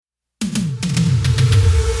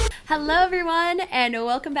Hello, everyone, and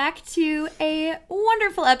welcome back to a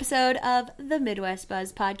wonderful episode of the Midwest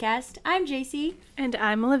Buzz podcast. I'm JC. And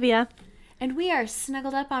I'm Olivia. And we are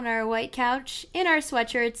snuggled up on our white couch in our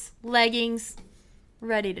sweatshirts, leggings,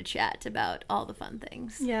 ready to chat about all the fun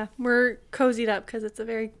things. Yeah, we're cozied up because it's a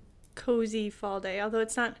very cozy fall day, although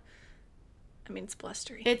it's not, it's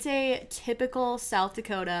blustery. It's a typical South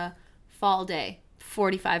Dakota fall day,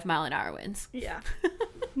 45-mile-an-hour winds. Yeah,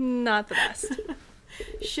 not the best.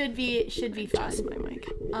 Should be fun. Adjust my mic.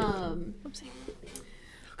 Oopsie.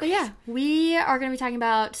 But yeah, we are going to be talking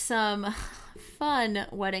about some fun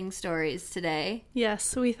wedding stories today.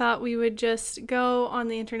 Yes, we thought we would just go on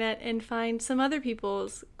the internet and find some other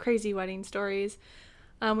people's crazy wedding stories.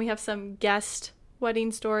 We have some guest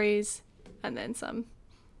wedding stories and then some.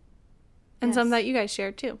 And some that you guys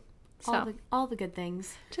shared too. So all the good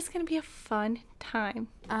things. Just going to be a fun time.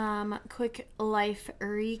 Quick life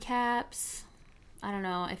recaps. I don't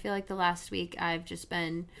know. I feel like the last week I've just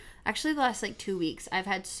been... Actually, the last, 2 weeks, I've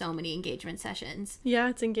had so many engagement sessions. Yeah,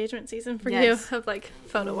 it's engagement season for you, of,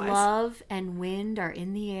 photo-wise. Love and wind are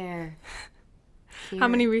in the air. Here. How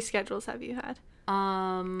many reschedules have you had?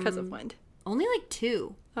 Because of wind? Only,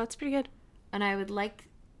 2. Oh, that's pretty good. And I would like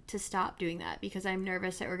to stop doing that because I'm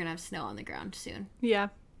nervous that we're going to have snow on the ground soon. Yeah.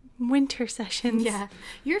 Winter sessions. Yeah.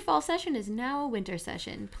 Your fall session is now a winter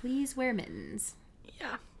session. Please wear mittens.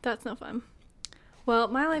 Yeah, that's no fun. Well,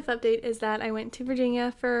 my life update is that I went to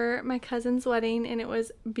Virginia for my cousin's wedding, and it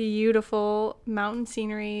was beautiful mountain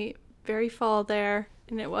scenery, very fall there,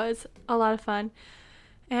 and it was a lot of fun.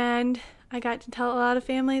 And I got to tell a lot of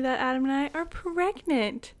family that Adam and I are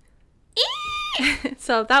pregnant.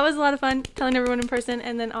 So that was a lot of fun, telling everyone in person.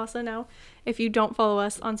 And then also now, if you don't follow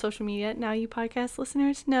us on social media, now you podcast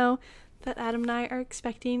listeners know that Adam and I are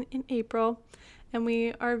expecting in April, and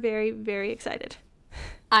we are very, very excited.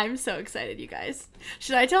 I'm so excited, you guys.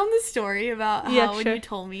 Should I tell them the story about how when you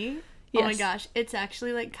told me? Yes. Oh my gosh, it's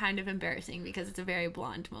actually kind of embarrassing because it's a very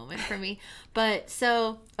blonde moment for me. But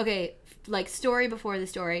so, okay, story before the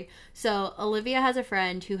story. So Olivia has a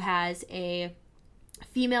friend who has a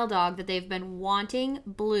female dog that they've been wanting,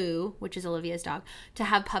 Blue, which is Olivia's dog, to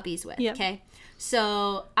have puppies with. Yep. Okay.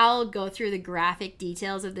 So I'll go through the graphic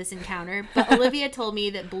details of this encounter, but Olivia told me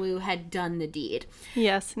that Blue had done the deed.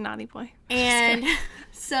 Yes, naughty boy. And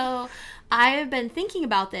so I have been thinking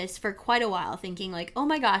about this for quite a while, thinking oh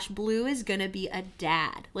my gosh, Blue is going to be a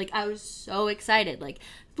dad. I was so excited.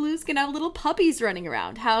 Blue's going to have little puppies running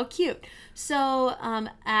around. How cute. So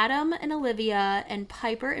Adam and Olivia and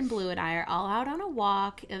Piper and Blue and I are all out on a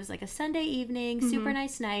walk. It was a Sunday evening, super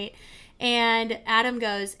nice night. And Adam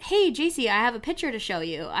goes, "Hey, JC, I have a picture to show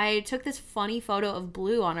you. I took this funny photo of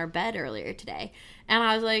Blue on our bed earlier today." And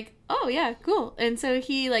I was like, "Oh, yeah, cool." And so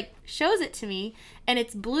he, shows it to me, and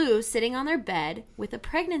it's Blue sitting on their bed with a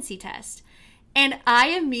pregnancy test. And I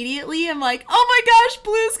immediately am like, "Oh my gosh,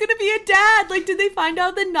 Blue's gonna be a dad. Did they find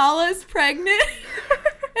out that Nala's pregnant?"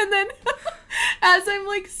 And then as I'm,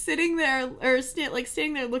 sitting there, or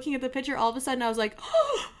standing there looking at the picture, all of a sudden I was like,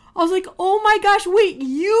 "Oh my gosh, wait,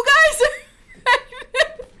 you guys are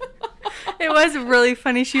pregnant?" It was really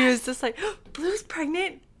funny. She was just like, "Blue's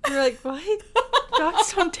pregnant?" We're like, "What?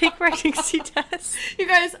 Dogs don't take pregnancy tests." You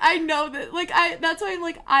guys, I know that, that's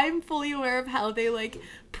why I'm fully aware of how they,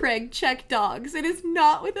 preg check dogs. It is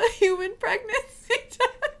not with a human pregnancy test.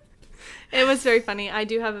 It was very funny. I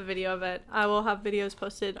do have a video of it. I will have videos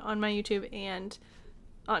posted on my YouTube and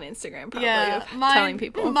on Instagram, probably, of telling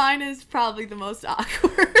people. Mine is probably the most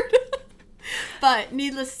awkward. But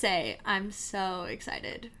needless to say, I'm so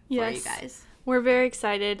excited for you guys. We're very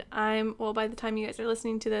excited. By the time you guys are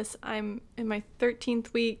listening to this, I'm in my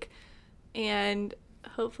 13th week, and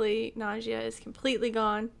hopefully nausea is completely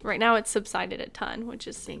gone. Right now it's subsided a ton, which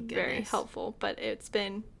is very helpful, but it's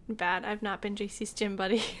been bad. I've not been JC's gym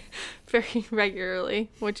buddy very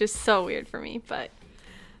regularly, which is so weird for me, but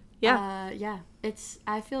yeah.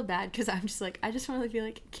 I feel bad because I'm just I just want to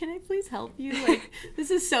be can I please help you?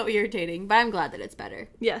 This is so irritating, but I'm glad that it's better.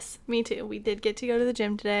 Yes, me too. We did get to go to the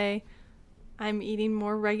gym today. I'm eating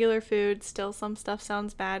more regular food. Still, some stuff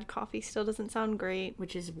sounds bad. Coffee still doesn't sound great.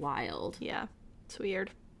 Which is wild. Yeah, it's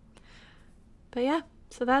weird. But yeah,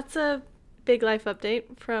 so that's a big life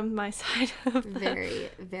update from my side of the... Very,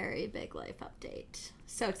 very big life update.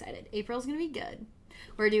 So excited. April's going to be good.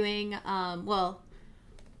 We're doing,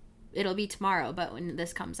 it'll be tomorrow, but when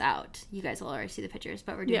this comes out, you guys will already see the pictures,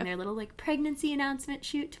 but we're doing their little pregnancy announcement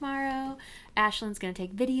shoot tomorrow. Ashlyn's going to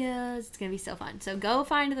take videos. It's going to be so fun. So go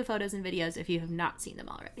find the photos and videos if you have not seen them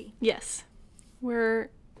already. Yes. We're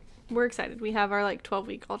excited. We have our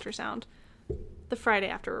 12-week ultrasound the Friday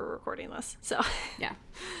after we're recording this. So, yeah.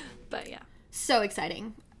 But yeah. So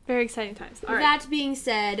exciting. Very exciting times. All right. That being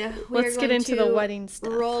said, Let's get into the wedding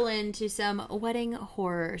stuff. Roll into some wedding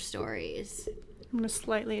horror stories. I'm going to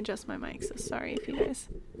slightly adjust my mic, so sorry if you guys...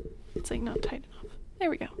 It's like not tight enough. There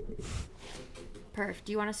we go. Perf,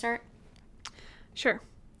 do you want to start? Sure.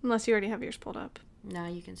 Unless you already have yours pulled up. No,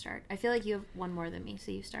 you can start. I feel like you have one more than me,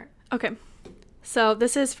 so you start. Okay. So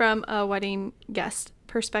this is from a wedding guest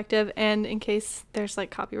perspective, and in case there's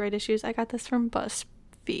like copyright issues, I got this from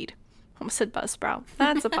BuzzFeed. Almost said Buzzsprout.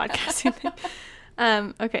 That's a podcasting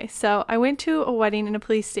thing. Okay, so I went to a wedding in a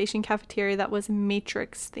police station cafeteria that was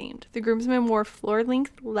Matrix themed. The groomsmen wore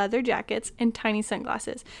floor-length leather jackets and tiny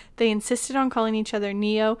sunglasses. They insisted on calling each other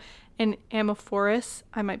Neo and Amorphous.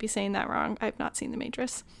 I might be saying that wrong. I've not seen the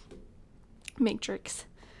Matrix.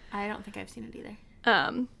 I don't think I've seen it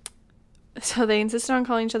either. So they insisted on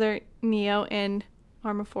calling each other Neo and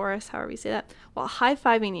Armophorus, however you say that, while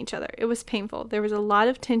high-fiving each other. It was painful. There was a lot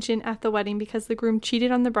of tension at the wedding because the groom cheated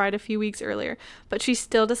on the bride a few weeks earlier, but she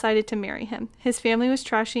still decided to marry him. His family was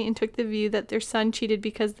trashy and took the view that their son cheated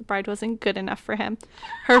because the bride wasn't good enough for him.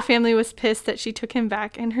 Her family was pissed that she took him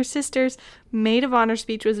back, and her sister's maid of honor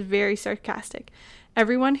speech was very sarcastic.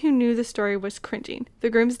 Everyone who knew the story was cringing. The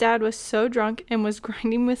groom's dad was so drunk and was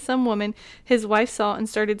grinding with some woman his wife saw and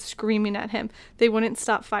started screaming at him. They wouldn't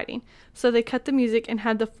stop fighting. So they cut the music and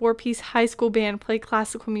had the 4-piece high school band play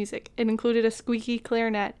classical music. It included a squeaky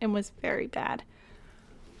clarinet and was very bad.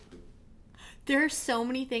 There are so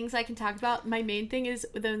many things I can talk about. My main thing is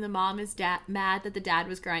when the mom is mad that the dad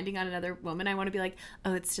was grinding on another woman, I want to be like,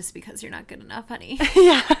 oh, it's just because you're not good enough, honey.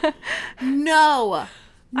 Yeah. No.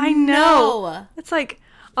 I know. No. It's like,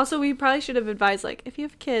 also, we probably should have advised, like, if you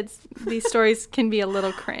have kids, these stories can be a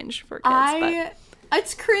little cringe for kids.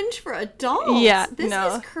 It's cringe for adults. Yeah, This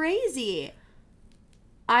is crazy.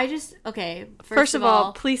 Okay. First of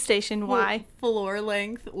all, police station, why?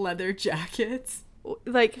 Floor-length leather jackets.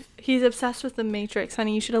 Like, he's obsessed with the Matrix,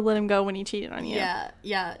 honey. You should have let him go when he cheated on you.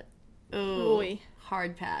 Yeah. Ooh,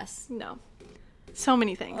 hard pass. No. So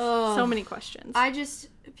many things. So many questions.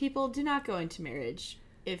 People do not go into marriage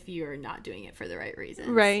if you're not doing it for the right reasons.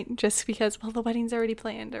 Right. Just because, well, the wedding's already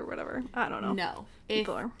planned or whatever. I don't know. No.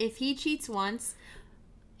 If he cheats once,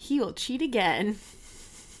 he will cheat again.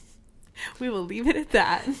 We will leave it at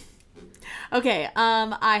that. Okay,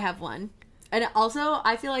 I have one. And also,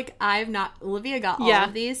 I feel like Olivia got all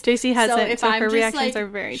of these. JC hasn't, so her reactions like are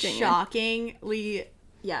very genuine. Shockingly,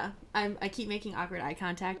 I keep making awkward eye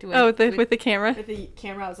contact with the camera? With the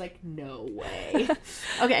camera, I was like, no way.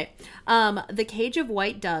 Okay, the cage of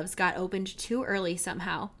white doves got opened too early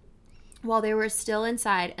somehow. While they were still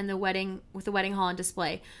inside and the wedding hall on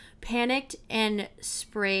display, panicked and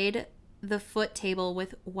sprayed the foot table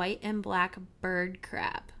with white and black bird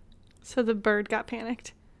crap. So the bird got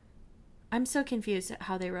panicked. I'm so confused at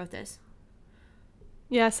how they wrote this.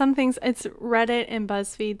 Yeah, some things, it's Reddit and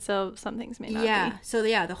BuzzFeed, so some things may not be. So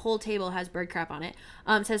the whole table has bird crap on it.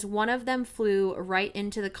 It says one of them flew right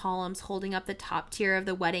into the columns holding up the top tier of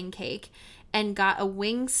the wedding cake and got a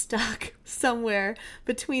wing stuck somewhere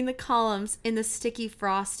between the columns in the sticky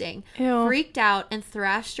frosting. Ew. Freaked out and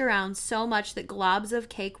thrashed around so much that globs of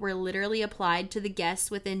cake were literally applied to the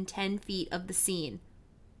guests within 10 feet of the scene.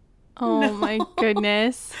 Oh my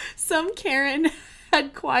goodness. Some Karen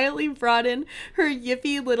had quietly brought in her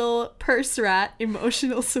yippy little purse rat,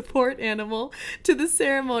 emotional support animal, to the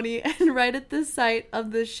ceremony, and right at the sight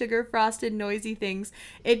of the sugar-frosted noisy things,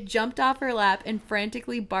 it jumped off her lap and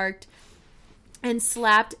frantically barked and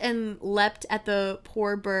slapped and leapt at the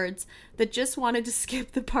poor birds that just wanted to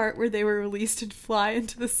skip the part where they were released and fly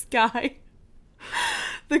into the sky.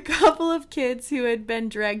 The couple of kids who had been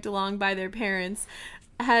dragged along by their parents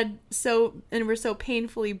were so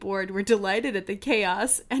painfully bored were delighted at the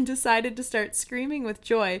chaos and decided to start screaming with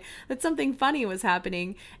joy that something funny was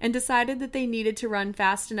happening, and decided that they needed to run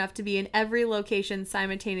fast enough to be in every location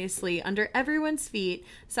simultaneously under everyone's feet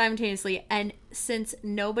simultaneously, and since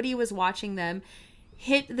nobody was watching them,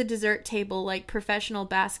 hit the dessert table like professional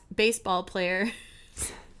baseball player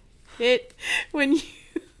hit when you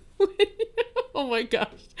oh my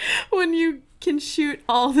gosh, when you can shoot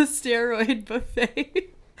all the steroid buffet.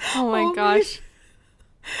 Oh my gosh.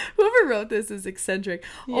 Whoever wrote this is eccentric.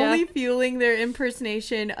 Yeah. Only fueling their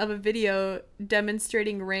impersonation of a video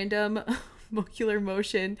demonstrating random molecular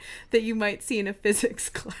motion that you might see in a physics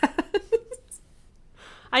class.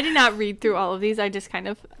 I did not read through all of these. I just kind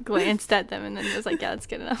of glanced at them and then was like, yeah, that's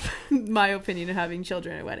good enough. My opinion of having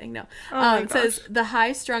children at a wedding. No. Oh it says, the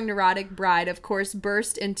high-strung neurotic bride, of course,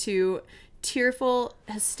 burst into tearful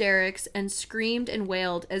hysterics and screamed and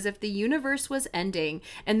wailed as if the universe was ending,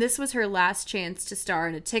 and this was her last chance to star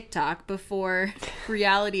in a TikTok before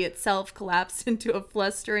reality itself collapsed into a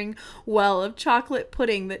flustering well of chocolate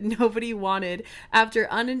pudding that nobody wanted after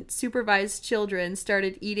unsupervised children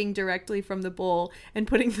started eating directly from the bowl and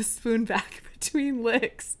putting the spoon back between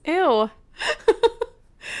licks. Ew.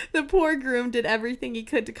 The poor groom did everything he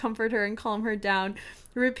could to comfort her and calm her down,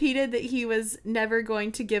 repeated that he was never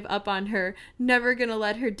going to give up on her, never going to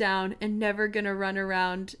let her down, and never going to run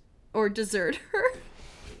around or desert her.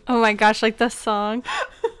 Oh my gosh, like the song.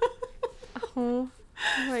 Oh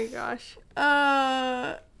my gosh.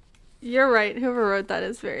 You're right. Whoever wrote that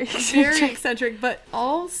is very eccentric. Very eccentric, but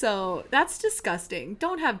also, that's disgusting.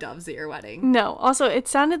 Don't have doves at your wedding. No. Also, it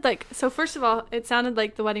sounded like... So, first of all, it sounded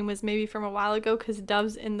like the wedding was maybe from a while ago because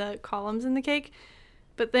doves in the columns in the cake.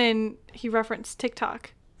 But then he referenced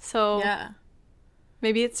TikTok. So, yeah.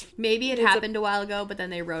 Maybe it happened a while ago, but then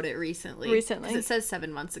they wrote it recently. Recently. 'Cause it says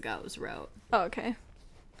 7 months ago it was wrote. Oh, okay.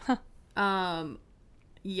 Huh.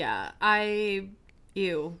 Yeah.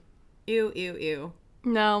 Ew.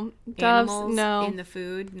 No. Doves, Animals no. in the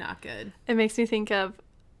food, not good. It makes me think of...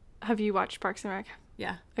 Have you watched Parks and Rec?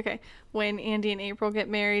 Yeah. Okay. When Andy and April get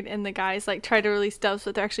married and the guys, like, try to release doves,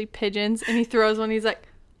 but they're actually pigeons, and he throws one, he's like,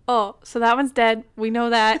 oh, so that one's dead. We know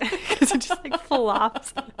that. Because it just, like,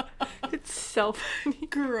 flops. It's so funny.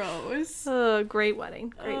 Gross. Great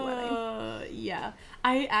wedding. Great wedding. Yeah.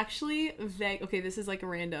 I actually... Okay, this is, like, a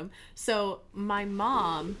random. So, my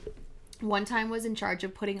mom... one time was in charge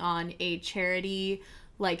of putting on a charity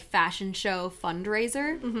like fashion show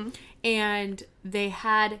fundraiser, and they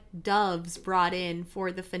had doves brought in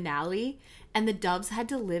for the finale, and the doves had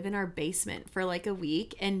to live in our basement for like a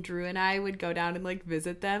week, and Drew and I would go down and like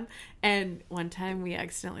visit them, and one time we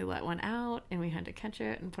accidentally let one out and we had to catch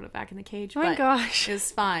it and put it back in the cage. Oh my gosh. It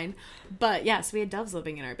was fine. But yes, we had doves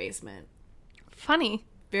living in our basement. Funny.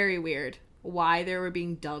 Very weird. Why there were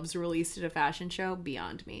being doves released at a fashion show,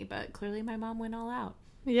 beyond me. But clearly my mom went all out.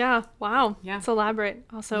 Yeah. Wow. Yeah. It's elaborate.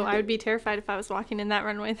 Also, Yeah. I would be terrified if I was walking in that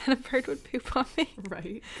runway that a bird would poop on me.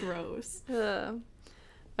 Right? Gross.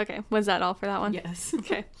 Okay. Was that all for that one? Yes.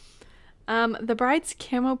 Okay. The bride's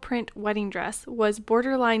camo print wedding dress was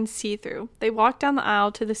borderline see-through. They walked down the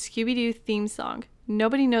aisle to the Scooby-Doo theme song.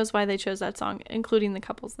 Nobody knows why they chose that song, including the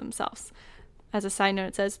couples themselves. As a side note,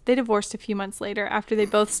 it says, they divorced a few months later after they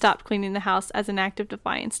both stopped cleaning the house as an act of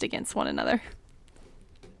defiance against one another.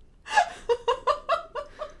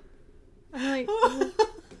 I'm like...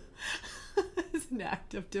 It's an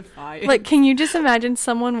act of defiance. Like, can you just imagine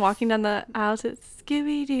someone walking down the aisle to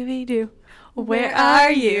Scooby-Dooby-Doo? Where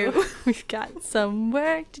are you? We've got some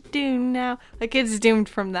work to do now. Like, it's doomed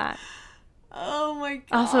from that. Oh my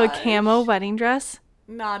god. Also, a camo wedding dress.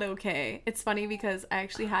 Not okay. It's funny because I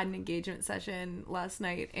actually had an engagement session last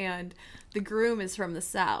night, and the groom is from the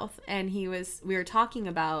South, and we were talking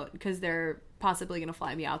about, because they're possibly going to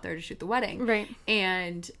fly me out there to shoot the wedding. Right.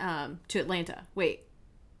 And to Atlanta. Wait.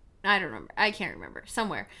 I don't remember. I can't remember.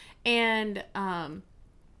 Somewhere. And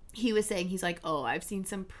he was saying, he's like, oh, I've seen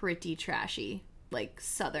some pretty trashy, like,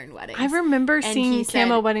 Southern weddings. I remember And seeing he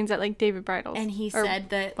camo said- weddings at, like, David Bridal's. And he or said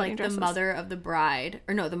that, wedding like, dresses. the mother of the bride,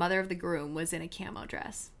 or no, the mother of the groom was in a camo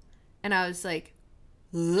dress. And I was like,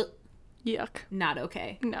 ugh, Yuck. not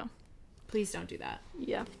okay. No. Please don't do that.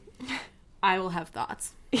 Yeah. I will have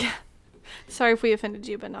thoughts. Yeah. Sorry if we offended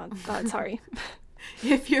you, but not sorry.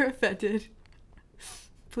 If you're offended,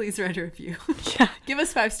 please write a review. Yeah. Give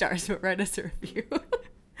us 5 stars, but write us a review.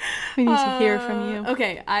 We need to hear from you.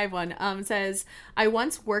 Okay, I have one. It says, I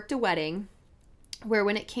once worked a wedding where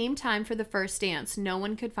when it came time for the first dance, no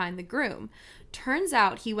one could find the groom. Turns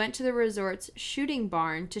out he went to the resort's shooting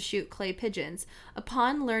barn to shoot clay pigeons.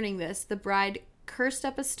 Upon learning this, the bride cursed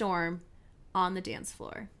up a storm on the dance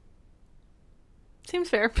floor. Seems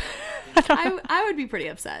fair. I would be pretty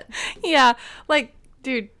upset. Yeah. Like,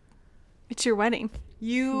 dude, it's your wedding.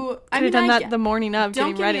 You Could have done that the morning of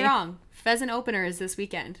Don't getting get ready. me wrong. Pheasant opener is this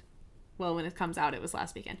weekend. Well, when it comes out, it was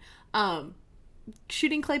last weekend.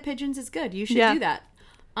 Shooting clay pigeons is good. You should do that.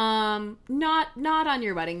 Not on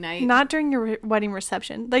your wedding night. Not during your wedding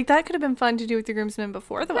reception. Like, that could have been fun to do with your groomsmen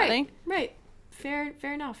before the wedding. Right. Fair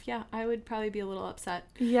enough. Yeah, I would probably be a little upset.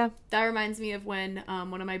 Yeah. That reminds me of when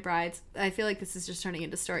one of my brides, I feel like this is just turning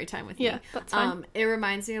into story time with Yeah, me. that's fine. It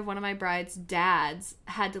reminds me of one of my bride's dads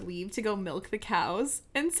had to leave to go milk the cows.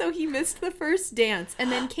 And so he missed the first dance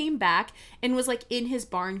and then came back and was like in his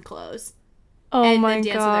barn clothes. Oh and my then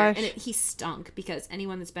danced with gosh. her. And he stunk because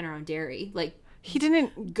anyone that's been around dairy, like, He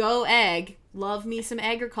didn't. go egg, love me some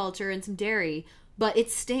agriculture and some dairy, but it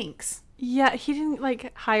stinks. Yeah, he didn't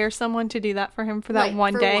like hire someone to do that for him for that Right,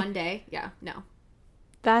 one for day. one day. Yeah, no.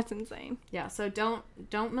 That's insane. Yeah, so don't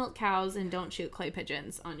milk cows and don't shoot clay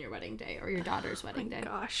pigeons on your wedding day or your daughter's wedding day.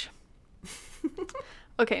 Gosh.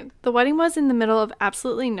 Okay, the wedding was in the middle of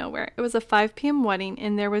absolutely nowhere. It was a 5 p.m. wedding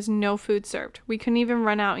and there was no food served. We couldn't even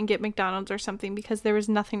run out and get McDonald's or something because there was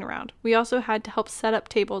nothing around. We also had to help set up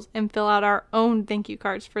tables and fill out our own thank you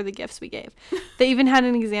cards for the gifts we gave. They even had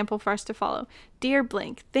an example for us to follow. Dear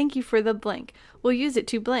blank, thank you for the blank. We'll use it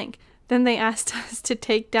to blank. Then they asked us to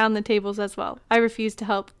take down the tables as well. I refused to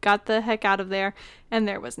help, got the heck out of there, and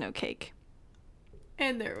there was no cake.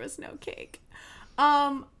 And there was no cake.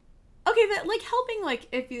 Okay, that like helping, like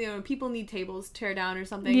if people need tables tear down or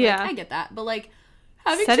something. Yeah, like, I get that, but like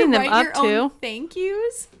having setting to them write up your own too. thank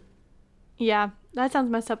yous. Yeah, that sounds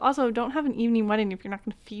messed up. Also, don't have an evening wedding if you're not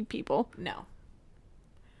going to feed people No.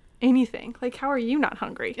 anything. Like, how are you not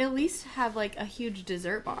hungry? At least have like a huge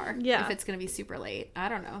dessert bar. Yeah. If it's gonna be super late, I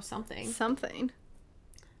don't know, something. Something.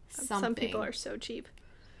 Some people are so cheap.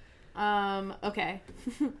 Okay.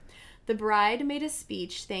 The bride made a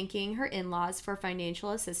speech thanking her in-laws for financial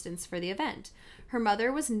assistance for the event. Her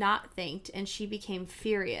mother was not thanked, and she became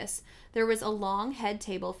furious. There was a long head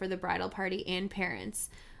table for the bridal party and parents,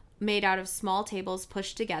 made out of small tables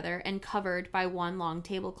pushed together and covered by one long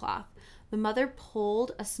tablecloth. The mother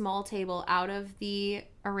pulled a small table out of the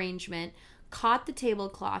arrangement, caught the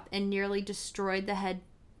tablecloth, and nearly destroyed the head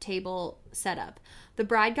table setup. The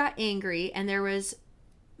bride got angry, and there was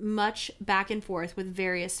much back and forth with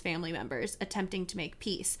various family members attempting to make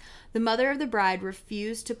peace. The mother of the bride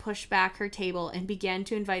refused to push back her table and began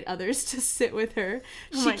to invite others to sit with her.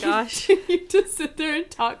 Oh my gosh. She continued to sit there and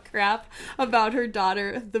talk crap about her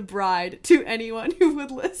daughter, the bride, to anyone who would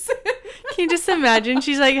listen. Can you just imagine?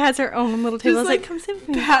 She's like, has her own little table. Just, Like, come sit with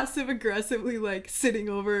me. Passive aggressively, like, sitting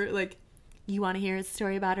over, like, you want to hear a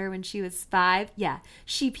story about her when she was 5? Yeah,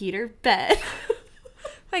 she peed her bed.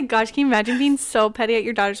 My gosh, can you imagine being so petty at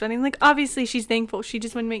your daughter's wedding? Like, obviously she's thankful. She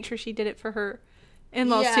just wanted to make sure she did it for her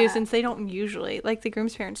in-laws too, Yeah. since they don't usually, like the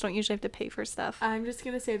groom's parents don't usually have to pay for stuff. I'm just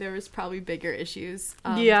going to say there was probably bigger issues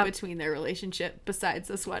Yeah. between their relationship besides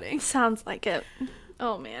this wedding. Sounds like it.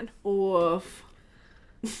 Oh man. Woof.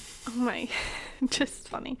 Oh my. Just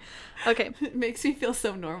funny. Okay. It makes me feel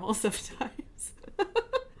so normal sometimes.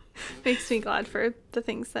 Makes me glad for the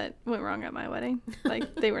things that went wrong at my wedding.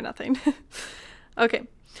 Like, they were nothing. Okay.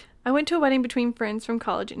 I went to a wedding between friends from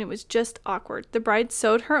college and it was just awkward. The bride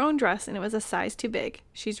sewed her own dress and it was a size too big.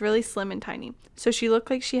 She's really slim and tiny. So she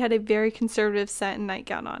looked like she had a very conservative satin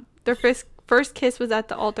nightgown on. Their first kiss was at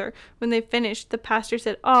the altar. When they finished, the pastor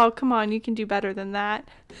said, "Oh, come on, you can do better than that."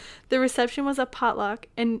 The reception was a potluck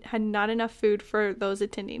and had not enough food for those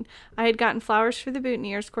attending. I had gotten flowers for the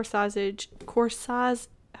boutonnieres,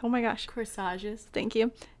 oh my gosh. Corsages. Thank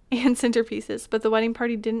you. And centerpieces, but the wedding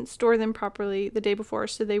party didn't store them properly the day before,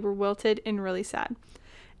 so they were wilted and really sad.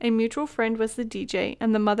 A mutual friend was the DJ,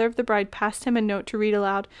 and the mother of the bride passed him a note to read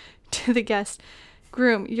aloud to the guest.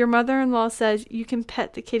 "Groom, your mother-in-law says you can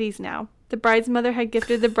pet the kitties now." The bride's mother had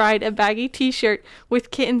gifted the bride a baggy t-shirt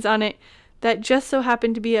with kittens on it that just so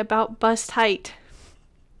happened to be about bust height.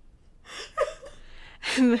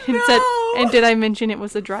 and said, "And did I mention it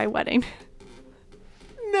was a dry wedding?"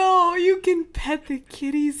 No, you can pet the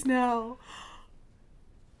kitties now.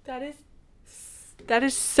 That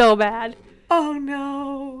is so bad. Oh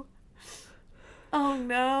no. Oh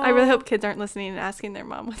no. I really hope kids aren't listening and asking their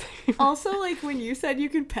mom what they Also, like, when you said you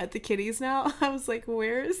can pet the kitties now, I was like,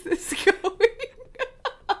 where is this going?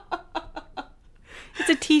 It's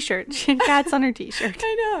a t-shirt. She had cats on her t-shirt.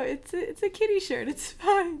 I know, it's a kitty shirt. It's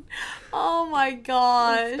fine. Oh my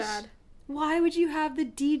gosh. That's bad. Why would you have the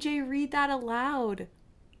DJ read that aloud?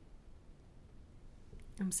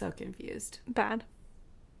 I'm so confused. Bad.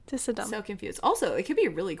 Just a dumb. So confused. Also, it could be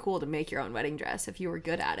really cool to make your own wedding dress if you were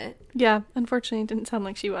good at it. Yeah, unfortunately, it didn't sound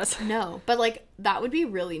like she was. No, but like that would be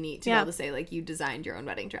really neat to be Yeah. able to say like you designed your own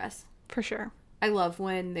wedding dress. For sure. I love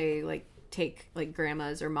when they like take like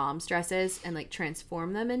grandma's or mom's dresses and like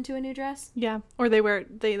transform them into a new dress. Yeah. Or they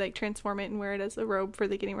like transform it and wear it as a robe for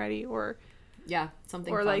the getting ready or Yeah,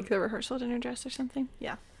 something. or fun. like the rehearsal dinner dress or something.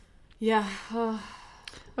 Yeah. Yeah.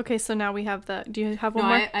 Okay, so now we have do you have No, one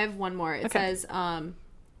more? I have one more. It Okay. says,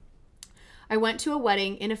 I went to a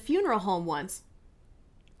wedding in a funeral home once.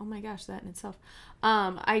 Oh my gosh, that in itself.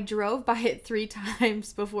 I drove by it 3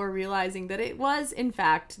 times before realizing that it was, in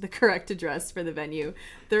fact, the correct address for the venue.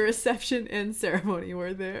 The reception and ceremony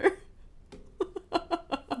were there.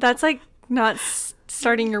 That's like not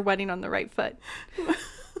starting your wedding on the right foot.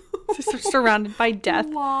 Just surrounded by death.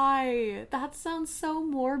 Why? That sounds so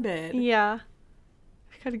morbid. Yeah.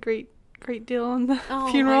 I got a great great deal on the Oh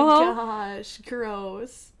funeral my home. gosh,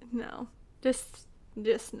 gross. No. Just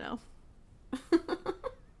no.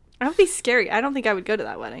 That would be scary. I don't think I would go to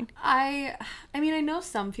that wedding. I mean, I know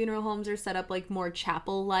some funeral homes are set up like more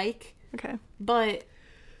chapel-like, Okay. but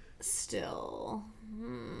still,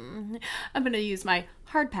 I'm gonna use my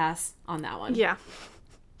hard pass on that one. Yeah.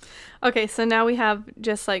 Okay, so now we have,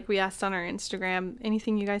 just like we asked on our Instagram,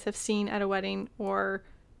 anything you guys have seen at a wedding, or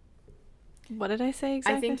what did I say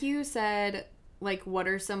exactly? I think you said, like, what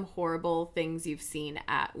are some horrible things you've seen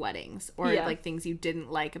at weddings, or Yeah. like things you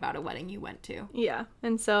didn't like about a wedding you went to. Yeah,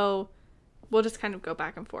 and so we'll just kind of go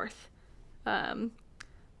back and forth.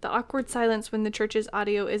 The awkward silence when the church's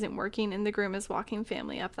audio isn't working and the groom is walking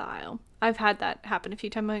family up the aisle. I've had that happen a few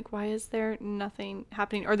times. I'm like, why is there nothing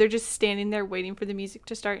happening? Or they're just standing there waiting for the music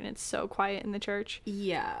to start and it's so quiet in the church.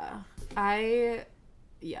 Yeah. Actually,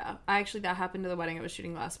 that happened to the wedding I was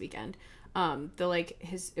shooting last weekend. It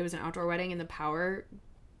was an outdoor wedding and the power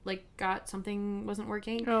wasn't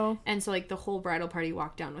working. Oh. And so like the whole bridal party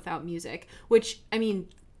walked down without music, which, I mean,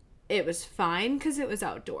 it was fine because it was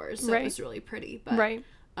outdoors, so Right. it was really pretty. But Right.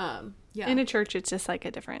 yeah. In a church, it's just like a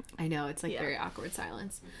different. I know, it's like Yeah. very awkward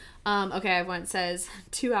silence. Okay, I have one that says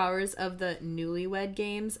 2 hours of the newlywed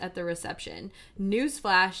games at the reception.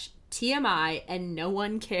 Newsflash, TMI, and no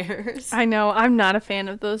one cares. I know, I'm not a fan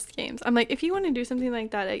of those games. I'm like, if you want to do something like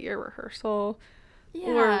that at your rehearsal,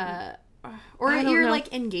 Yeah. Or I at don't your know.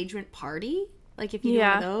 like engagement party. Like if you do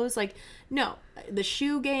one of those. Like, no. The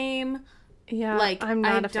shoe game. yeah, Like I'm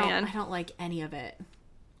not a fan. I don't like any of it.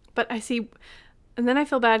 But I see, and then I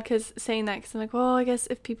feel bad because saying that, because I'm like, well, I guess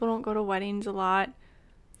if people don't go to weddings a lot,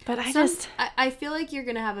 but I feel like you're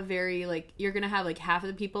gonna have you're gonna have like half of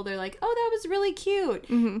the people they're like, oh, that was really cute,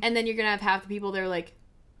 and then you're gonna have half the people they're like,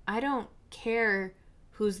 I don't care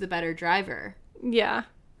who's the better driver. yeah.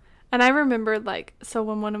 And I remember, like, so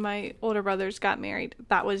when one of my older brothers got married,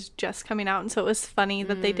 that was just coming out, and so it was funny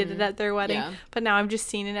that they did it at their wedding. Yeah. But now I've just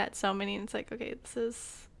seen it at so many, and it's like, okay, this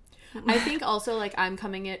is. I think also like I'm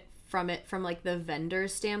coming from like the vendor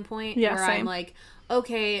standpoint, Yeah, where same. I'm like,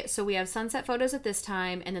 okay, so we have sunset photos at this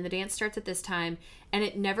time, and then the dance starts at this time, and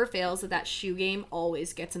it never fails that shoe game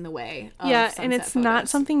always gets in the way of Yeah, sunset and it's not photos.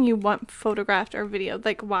 something you want photographed or videoed.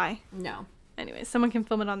 Like, why? No. Anyways, someone can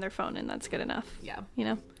film it on their phone, and that's good enough. Yeah. You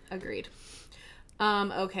know? Agreed.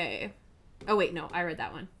 Okay. Oh wait, no, I read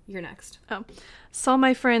that one. You're next. Oh. Saw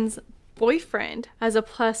my friend's boyfriend as a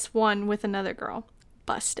 +1 with another girl.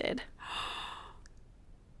 Busted.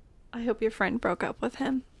 I hope your friend broke up with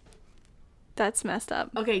him. That's messed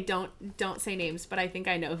up. Okay, don't say names, but I think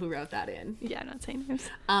I know who wrote that in. Yeah, I'm not saying names.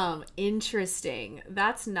 Interesting.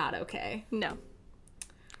 That's not okay. No.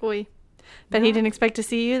 Oi. Bet he didn't expect to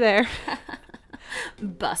see you there.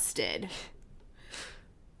 Busted.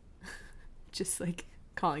 Just like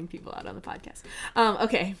calling people out on the podcast.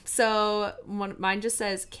 Okay, so mine just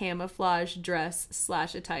says camouflage dress /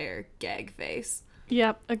 attire gag face.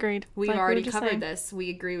 Yep, agreed. We've Like we were already just covered saying. this. We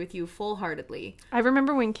agree with you full-heartedly. I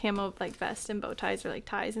remember when camo, like, vests and bow ties or, like,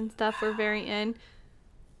 ties and stuff were very in.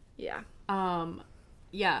 Yeah.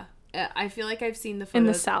 Yeah. I feel like I've seen the photos In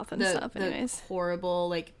the South and stuff, the anyways. horrible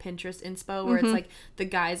like Pinterest inspo where it's like the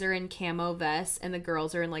guys are in camo vests and the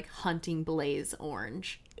girls are in like hunting blaze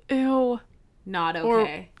orange. Ew. Not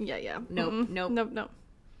okay. Yeah. Nope, Mm-mm. nope.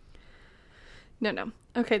 No.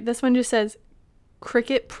 Okay, this one just says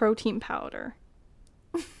cricket protein powder.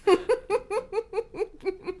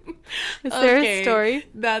 Is there a story?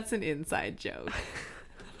 That's an inside joke.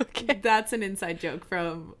 Okay. That's an inside joke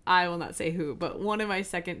from, I will not say who, but one of my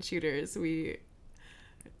second shooters. There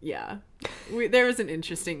was an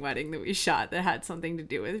interesting wedding that we shot that had something to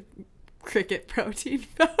do with cricket protein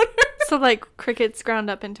powder. So, like, crickets ground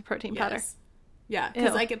up into protein powder. Yes. Yeah, because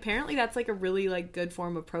Ew. like apparently that's like a really like good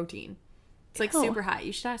form of protein. It's like Ew. super high.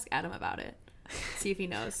 You should ask Adam about it. See if he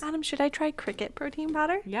knows. Adam, should I try cricket protein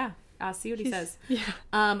powder? Yeah, I'll see what he says. Yeah.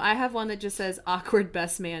 I have one that just says awkward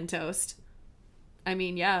best man toast. I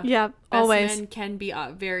mean, yeah. Yeah, Best always. men can be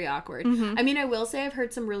very awkward. Mm-hmm. I mean, I will say I've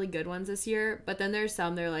heard some really good ones this year, but then there's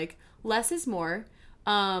some they're like less is more.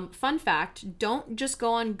 Fun fact, don't just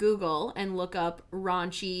go on Google and look up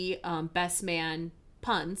raunchy best man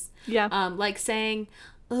puns. Yeah. Like saying,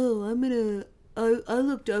 oh, I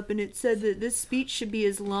looked up and it said that this speech should be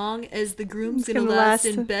as long as the groom's gonna last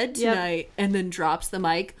in bed Yep. tonight, and then drops the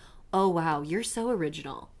mic. Oh, wow, you're so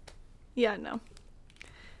original. Yeah, no.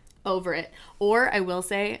 Over it. Or I will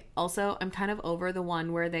say also, I'm kind of over the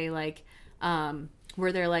one where they like,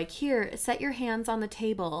 where they're like, here, set your hands on the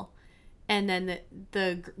table. And then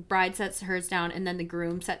the bride sets hers down, and then the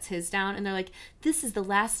groom sets his down, and they're like, this is the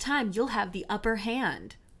last time you'll have the upper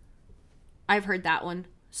hand. I've heard that one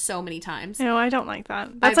so many times. No, I don't like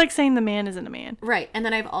that. That's like saying the man isn't a man. Right. And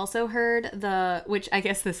then I've also heard which I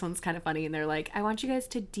guess this one's kind of funny, and they're like, I want you guys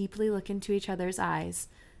to deeply look into each other's eyes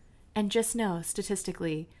and just know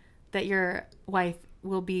statistically that your wife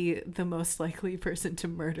will be the most likely person to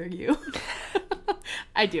murder you.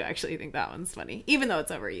 I do actually think that one's funny, even though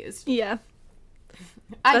it's overused. Yeah.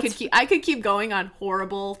 I could keep going on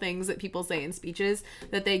horrible things that people say in speeches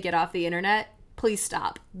that they get off the internet. Please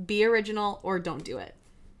stop. Be original or don't do it.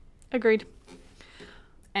 Agreed.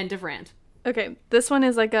 End of rant. Okay, this one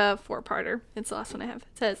is like a 4-parter. It's the last one I have.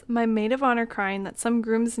 It says, my maid of honor crying that some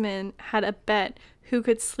groomsmen had a bet who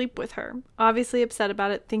could sleep with her. Obviously upset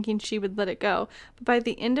about it, thinking she would let it go. But by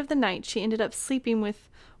the end of the night, she ended up sleeping with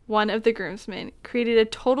one of the groomsmen, created a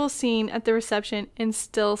total scene at the reception, and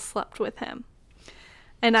still slept with him.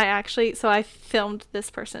 And I filmed this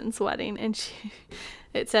person's wedding, and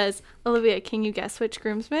it says, Olivia, can you guess which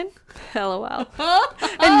groomsman? LOL.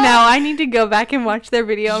 And now I need to go back and watch their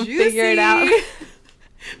video and figure it out.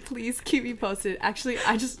 Please keep me posted. Actually,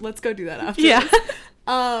 let's go do that after. Yeah.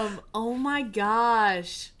 Oh my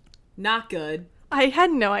gosh. Not good. I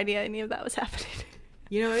had no idea any of that was happening.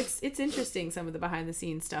 You know, it's interesting, some of the behind the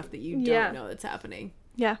scenes stuff that you don't know that's happening.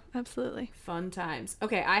 Yeah, absolutely. Fun times.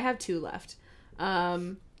 Okay, I have 2 left.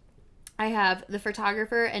 I have the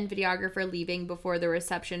photographer and videographer leaving before the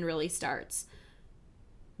reception really starts.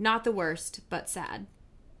 Not the worst, but sad.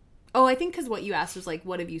 I think because what you asked was like,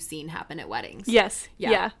 what have you seen happen at weddings? Yes.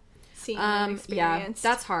 Yeah. Seen and experienced.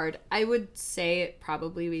 Yeah, that's hard. I would say it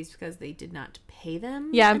probably was because they did not pay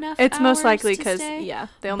them enough it's most likely because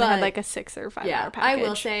they only had like a 6 or 5 hour package. I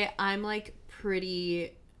will say I'm like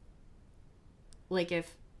pretty, like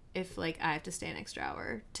if like I have to stay an extra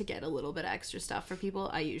hour to get a little bit of extra stuff for people,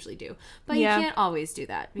 I usually do. But you can't always do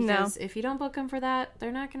that, because if you don't book them for that,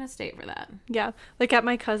 they're not going to stay for that. Yeah. Like at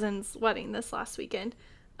my cousin's wedding this last weekend,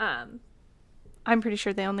 I'm pretty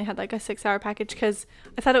sure they only had like a 6 hour package, because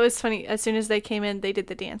I thought it was funny. As soon as they came in, they did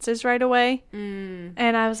the dances right away. And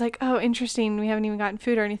I was like, oh, interesting. We haven't even gotten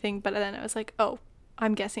food or anything. But then I was like, oh,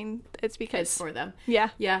 I'm guessing it's because it's for them. Yeah.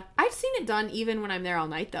 Yeah. I've seen it done even when I'm there all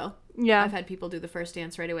night, though. Yeah. I've had people do the first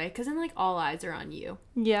dance right away, because then like all eyes are on you.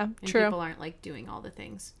 Yeah. And true. people aren't like doing all the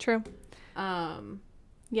things. True.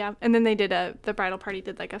 Yeah. And then they did the bridal party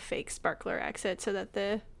did like a fake sparkler exit so that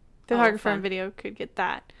the photographer and video could get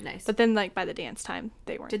that. Nice. But then like by the dance time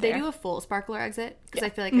they weren't Did there. they do a full sparkler exit? Because I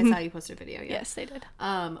feel like I saw you post a video. Yeah. Yes, they did.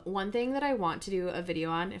 One thing that I want to do a video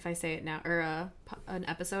on, if I say it now, or an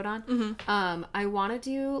episode on, I want to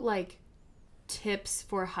do like tips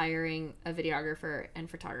for hiring a videographer and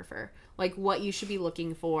photographer, like what you should be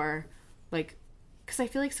looking for, like, because I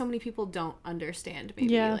feel like so many people don't understand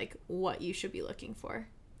maybe like what you should be looking for.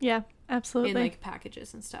 Yeah, absolutely. In like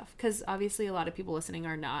packages and stuff, because obviously a lot of people listening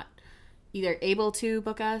are not either able to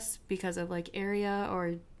book us because of like area,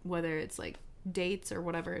 or whether it's like dates or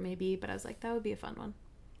whatever it may be. But I was like, that would be a fun one.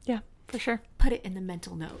 Yeah, for sure. Put it in the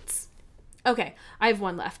mental notes. Okay, I have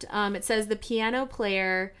one left. It says the piano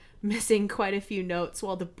player missing quite a few notes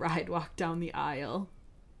while the bride walked down the aisle.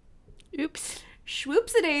 Oops.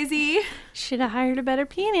 Schwoopsie-daisy. Should have hired a better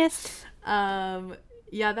pianist.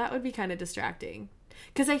 Yeah, that would be kind of distracting.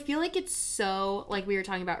 Because I feel like it's so, like we were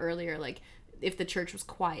talking about earlier, like if the church was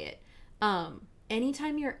quiet.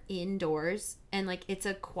 Anytime you're indoors and like it's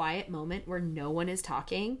a quiet moment where no one is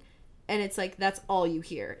talking, and it's like that's all you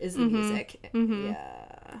hear is the music.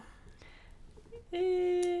 Yeah.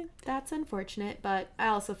 That's unfortunate, but I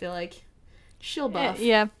also feel like she'll buff.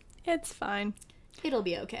 Yeah, it's fine. It'll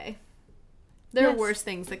be okay. There are worse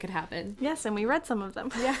things that could happen. Yes, and we read some of them.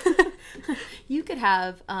 Yeah. You could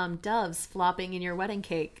have doves flopping in your wedding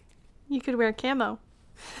cake. You could wear camo.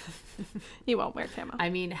 You won't wear camo. I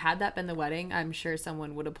mean, had that been the wedding, I'm sure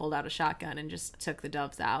someone would have pulled out a shotgun and just took the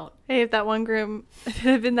doves out. Hey, if that one groom, it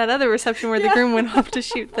had been that other reception where the groom went off to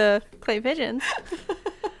shoot the clay pigeons.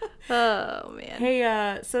 Oh, man.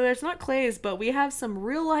 Hey, so there's not clays, but we have some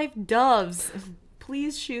real life doves.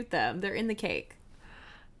 Please shoot them. They're in the cake.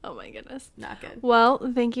 Oh my goodness. Not good.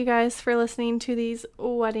 Well, thank you guys for listening to these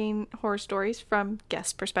wedding horror stories from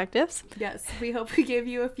guest perspectives. Yes, we hope we gave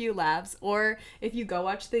you a few laughs. Or if you go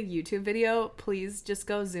watch the YouTube video, please just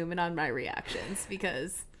go zoom in on my reactions,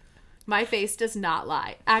 because my face does not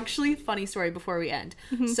lie. Actually, funny story before we end.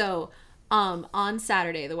 So, on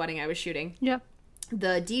Saturday, the wedding I was shooting,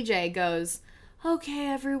 the DJ goes, "Okay,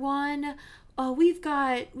 everyone, oh, we've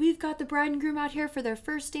got the bride and groom out here for their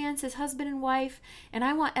first dance as husband and wife, and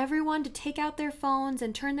I want everyone to take out their phones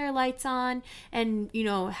and turn their lights on and, you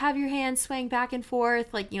know, have your hands swaying back and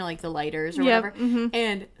forth, like, you know, like the lighters or whatever.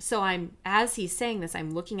 And so as he's saying this,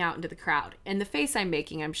 I'm looking out into the crowd, and the face I'm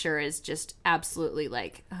making, I'm sure, is just absolutely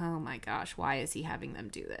like, oh my gosh, why is he having them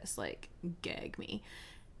do this? Like, gag me.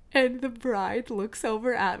 And the bride looks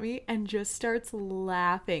over at me and just starts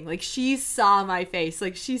laughing. Like, she saw my face.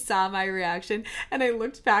 Like, she saw my reaction. And I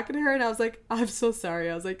looked back at her and I was like, I'm so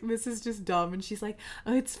sorry. I was like, this is just dumb. And she's like,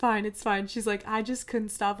 oh, it's fine. It's fine. She's like, I just couldn't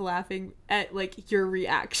stop laughing at, like, your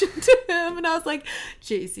reaction to him. And I was like,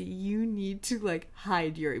 JC, you need to, like,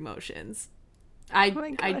 hide your emotions. I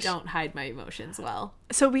don't hide my emotions well.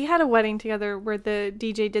 So we had a wedding together where the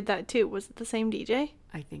DJ did that too. Was it the same DJ?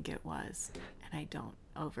 I think it was. And I don't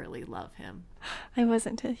overly love him. I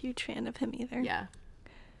wasn't a huge fan of him either. Yeah.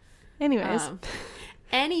 Anyways.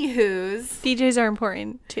 Anywho's. DJs are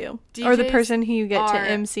important too. Or the person who you get to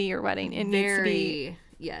MC your wedding. It needs to be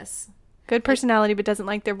yes. Good personality, but doesn't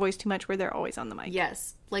like their voice too much where they're always on the mic.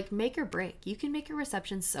 Yes. Like, make or break. You can make a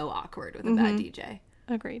reception so awkward with a bad DJ.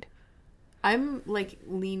 Agreed. I'm, like,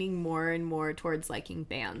 leaning more and more towards liking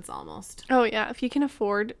bands almost. Oh, yeah. If you can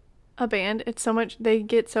afford a band, it's so much, they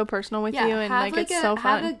get so personal with you, and like it's so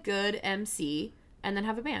fun. Have a good MC and then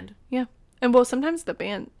have a band. Yeah. And well, sometimes the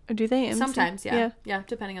band, do they MC? Sometimes, yeah. Yeah,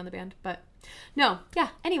 depending on the band. But no, yeah.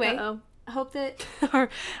 Anyway, I hope that our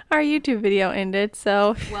YouTube video ended,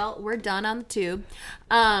 so well, we're done on the tube.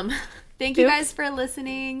 Thank you guys for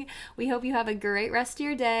listening. We hope you have a great rest of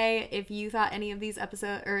your day. If you thought any of these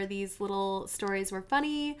these little stories were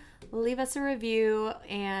funny, leave us a review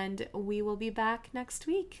and we will be back next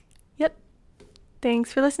week. Yep.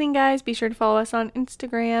 Thanks for listening, guys. Be sure to follow us on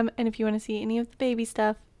Instagram. And if you want to see any of the baby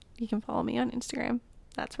stuff, you can follow me on Instagram.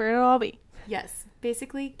 That's where it'll all be. Yes.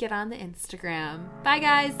 Basically, get on the Instagram. Bye,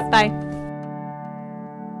 guys. Bye.